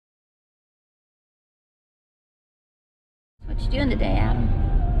What you doing today, Adam?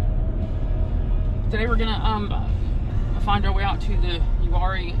 Today we're gonna find our way out to the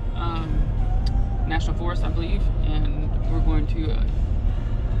Uwharrie National Forest, I believe, and we're going to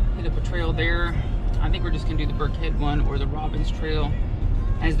hit up a trail there. I think we're just gonna do the Birkhead one or the Robbins Trail,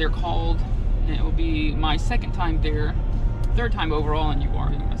 as they're called, and it will be my second time there, third time overall in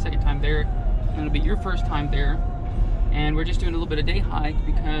Uwharrie, my second time there, and it'll be your first time there. And we're just doing a little bit of day hike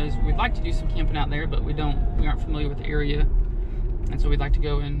because we'd like to do some camping out there, but we aren't familiar with the area, and so we'd like to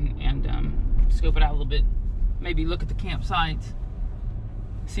go in and scope it out a little bit, maybe look at the campsites,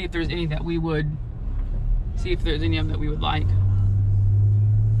 see if there's any that we would like,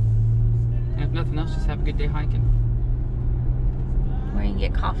 and if nothing else, just have a good day hiking. We're gonna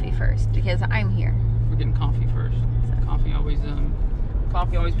get coffee first because I'm here. We're getting coffee first. So.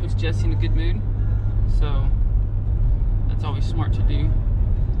 Coffee always puts Jesse in a good mood, so that's always smart to do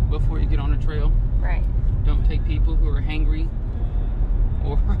before you get on a trail. Right. Don't take people who are hangry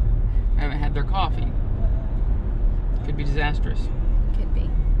or haven't had their coffee. Could be disastrous. Could be.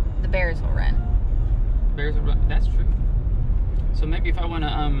 The bears will run. Bears will run. That's true. So maybe if I want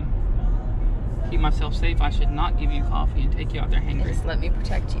to keep myself safe, I should not give you coffee and take you out there hangry. Just let me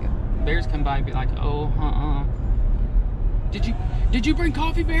protect you. Bears come by and be like, oh, Did you bring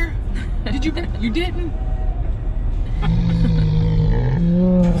coffee, Bear? Did you bring? You didn't?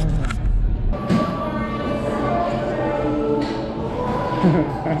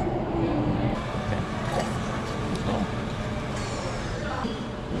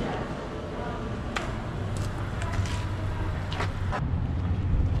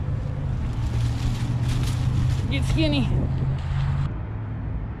 Get skinny.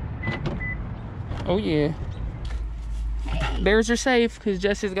 Oh yeah. Hey. Bears are safe because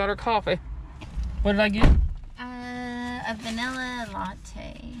Jessie's got her coffee. What did I get? A vanilla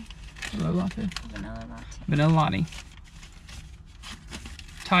latte. Vanilla latte? Vanilla latte. Vanilla latte.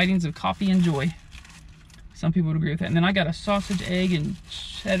 Tidings of coffee and joy. Some people would agree with that. And then I got a sausage, egg, and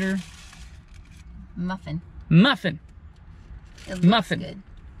cheddar. Muffin. Muffin. It looks muffin. Good.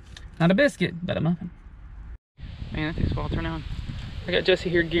 Not a biscuit, but a muffin. Man, that thing's well turned on. I got Jessie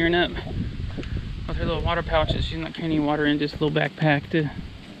here gearing up with her little water pouches. She's not carrying any water in, just a little backpack to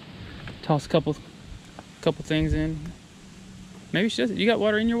toss a couple things in. Maybe she does. You got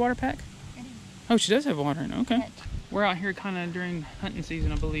water in your water pack? I do. Oh, she does have water in it. Okay. Good. We're out here kind of during hunting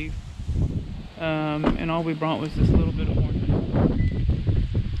season, I believe. And all we brought was this little bit of orange.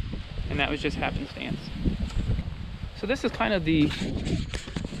 And that was just happenstance. So this is kind of the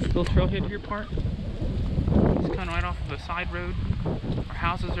little trailhead here part. It's kind of right off of a side road. Our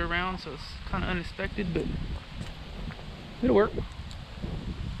houses are around, so it's kind of unexpected, but it'll work.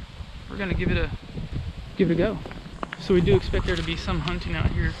 We're gonna give it a go. So we do expect there to be some hunting out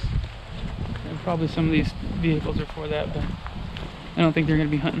here, and probably some of these vehicles are for that, but I don't think they're gonna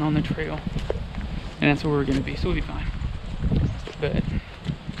be hunting on the trail, and that's where we're gonna be, so we'll be fine. But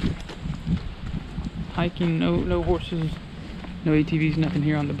hiking, no horses, no ATVs, nothing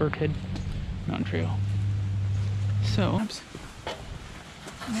here on the Birkhead Mountain Trail. So,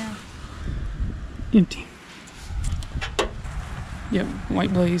 Yeah. Empty. Yep,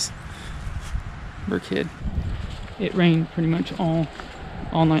 white blaze. Birkhead. It rained pretty much all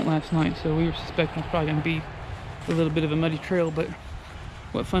night last night, so we were suspecting it's probably going to be a little bit of a muddy trail, but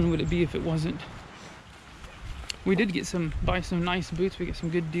what fun would it be if it wasn't? We did buy some nice boots. We got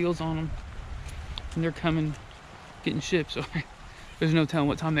some good deals on them, and they're getting shipped, so there's no telling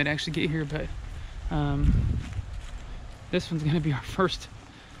what time they'd actually get here, but this one's going to be our first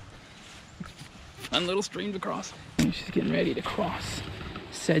fun little stream to cross. She's getting ready to cross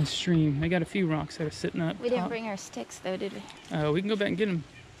said stream. They got a few rocks that are sitting up. We didn't bring our sticks though, did we? We can go back and get them.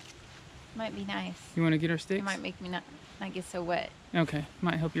 Might be nice. You want to get our sticks? It might make me not get so wet. Okay,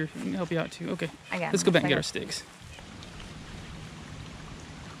 might help you out too. Okay, I got let's go back and get our sticks.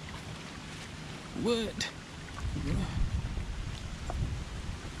 What?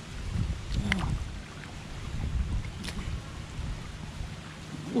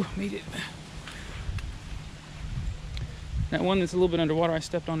 Oh, made it. That one that's a little bit underwater I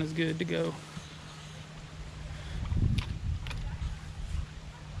stepped on is good to go.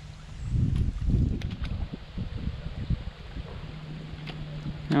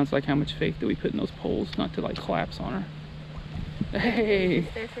 Now it's like, how much faith do we put in those poles not to like collapse on her? Hey!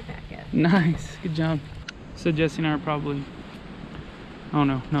 There for backup. Nice, good job. So Jesse and I are probably, I don't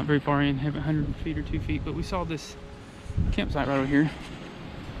know, not very far in, have 100 feet or 2 feet, but we saw this campsite right over here.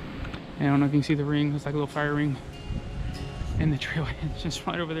 And I don't know if you can see the ring, it's like a little fire ring. And the trailhead just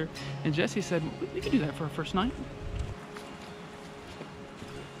right over there. And Jesse said, we could do that for our first night.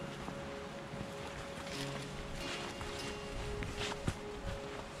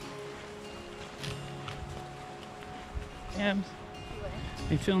 abs?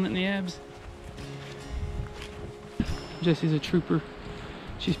 Are you feeling it in the abs? Jessie's a trooper.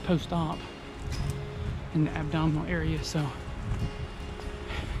 She's post-op in the abdominal area, so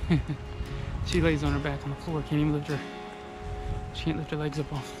she lays on her back on the floor. Can't even lift her. She can't lift her legs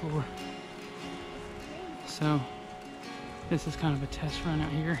up off the floor. So this is kind of a test run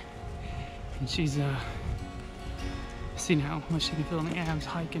out here, and she's seeing how much she can feel in the abs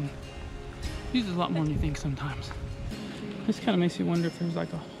hiking. Uses a lot more than you think sometimes. This kind of makes you wonder if there's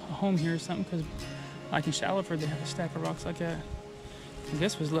like a home here or something, because like in Shaliford they have a stack of rocks like that. I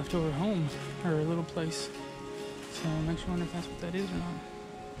guess was left over home, or a little place. So it makes you wonder if that's what that is or not.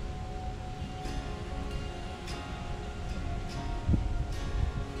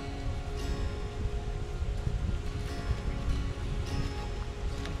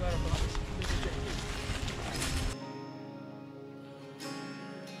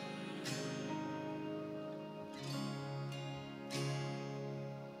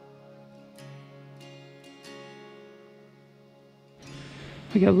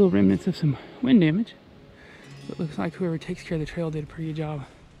 We got little remnants of some wind damage. It looks like whoever takes care of the trail did a pretty good job.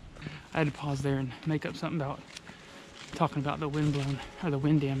 I had to pause there and make up something about talking about the wind blown, or the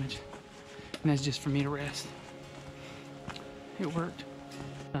wind damage. And that's just for me to rest. It worked.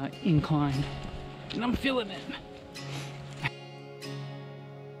 Inclined. And I'm feeling it.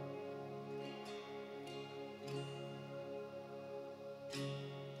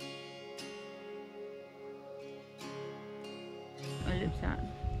 My lip's out.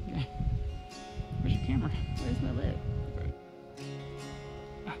 Okay. Where's your camera? Where's my lip?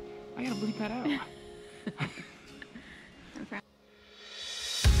 I gotta bleep that out.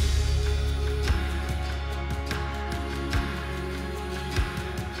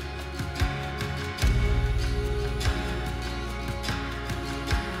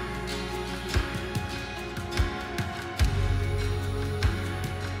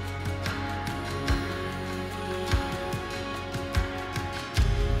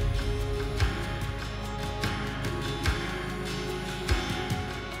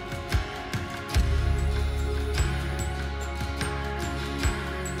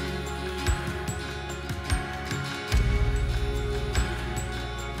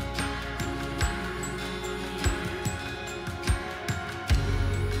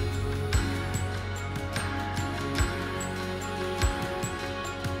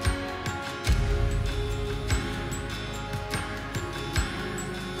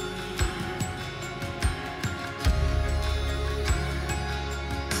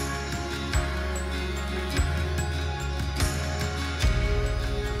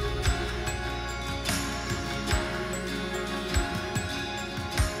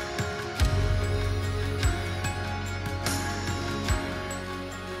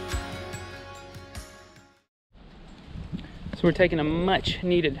 So we're taking a much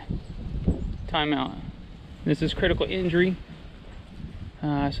needed timeout. This is critical injury.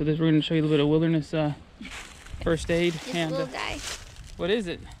 So this, we're going to show you a little bit of wilderness first aid. It's and the little guy. What is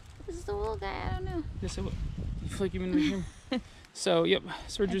it? This is the little guy. I don't know. This is, you flick him in the camera. So yep,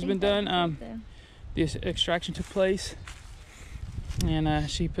 surgery's been done. This extraction took place, and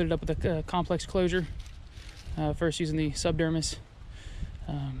she put it up with a complex closure. First using the subdermis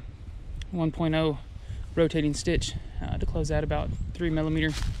 1.0 rotating stitch to close that, about 3 millimeter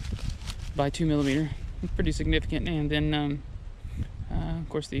by 2 millimeter. Pretty significant. And then of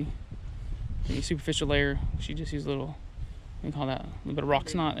course the superficial layer, she just used a little, we call that a little bit of rock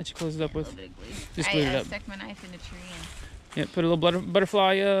snot that she closed it up with. Just glued it up. I stuck my knife in a tree and put a little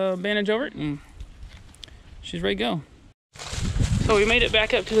butterfly bandage over it, and she's ready to go. So we made it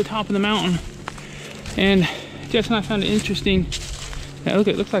back up to the top of the mountain, and Jess and I found it interesting. Yeah, look,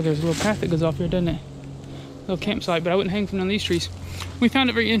 it looks like there's a little path that goes off here, doesn't it? A little campsite, but I wouldn't hang from none of these trees. We found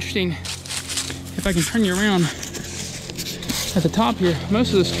it very interesting. If I can turn you around, at the top here, most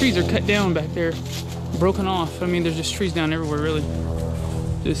of those trees are cut down back there, broken off. I mean, there's just trees down everywhere, really.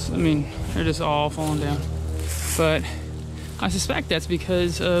 I mean, they're just all falling down. But I suspect that's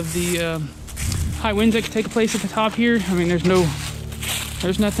because of the high winds that could take place at the top here. I mean, there's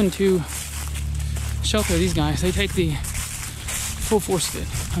nothing to shelter these guys. They take the full force of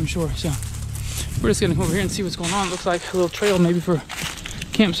it, I'm sure. So we're just gonna come over here and see what's going on. It looks like a little trail maybe for a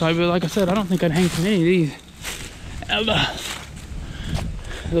campsite, but like I said, I don't think I'd hang from any of these.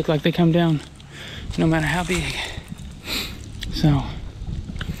 They look like they come down no matter how big. So,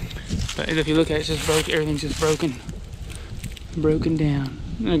 but if you look at it, it's just broken. Everything's just broken down.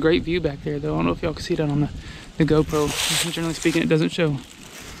 And a great view back there, though. I don't know if y'all can see that on the GoPro. Generally speaking, it doesn't show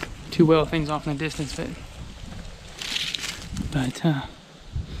too well things off in the distance, but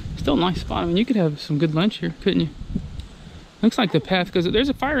still a nice spot. I mean, you could have some good lunch here, couldn't you? Looks like the path goes. There's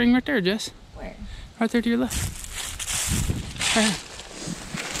a fire ring right there, Jess. Where? Right there to your left. Oh,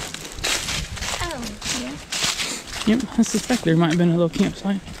 yeah. Yep, I suspect there might have been a little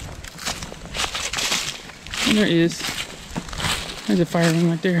campsite. And there is. There's a fire ring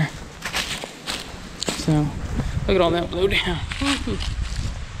right there. So, look at all that blow down.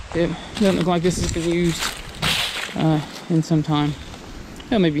 It doesn't look like this has been used in some time.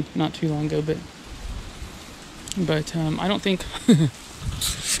 Well, maybe not too long ago, but I don't think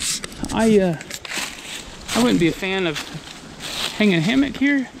I wouldn't be a fan of hanging a hammock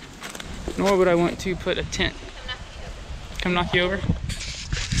here, nor would I want to put a tent. Come knock you over.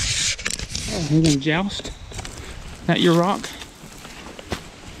 Oh, you're gonna joust. That your rock?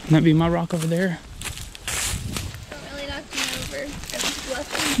 That'd be my rock over there. Don't really knock me over. That's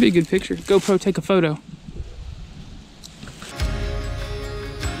bluffing. Be a good picture. GoPro, take a photo.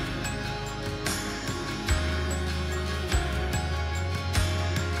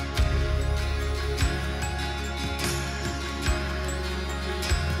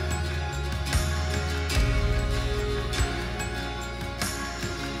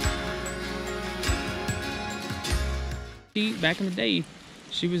 Back in the day,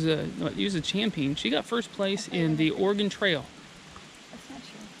 she was a champion. She got first place in the Oregon Trail. That's not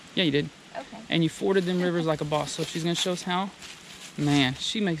true. Yeah, you did. Okay. And you forded them rivers like a boss. So she's gonna show us how. Man,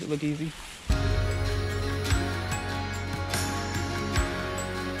 she makes it look easy.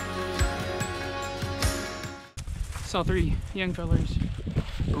 Saw 3 young fellers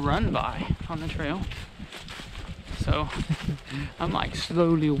run by on the trail. So I'm like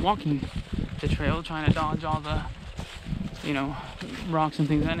slowly walking the trail, trying to dodge all the, you know, rocks and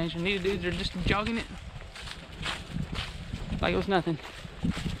things of that nature. These dudes are just jogging it like it was nothing.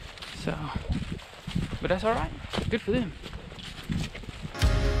 So, but that's all right. Good for them.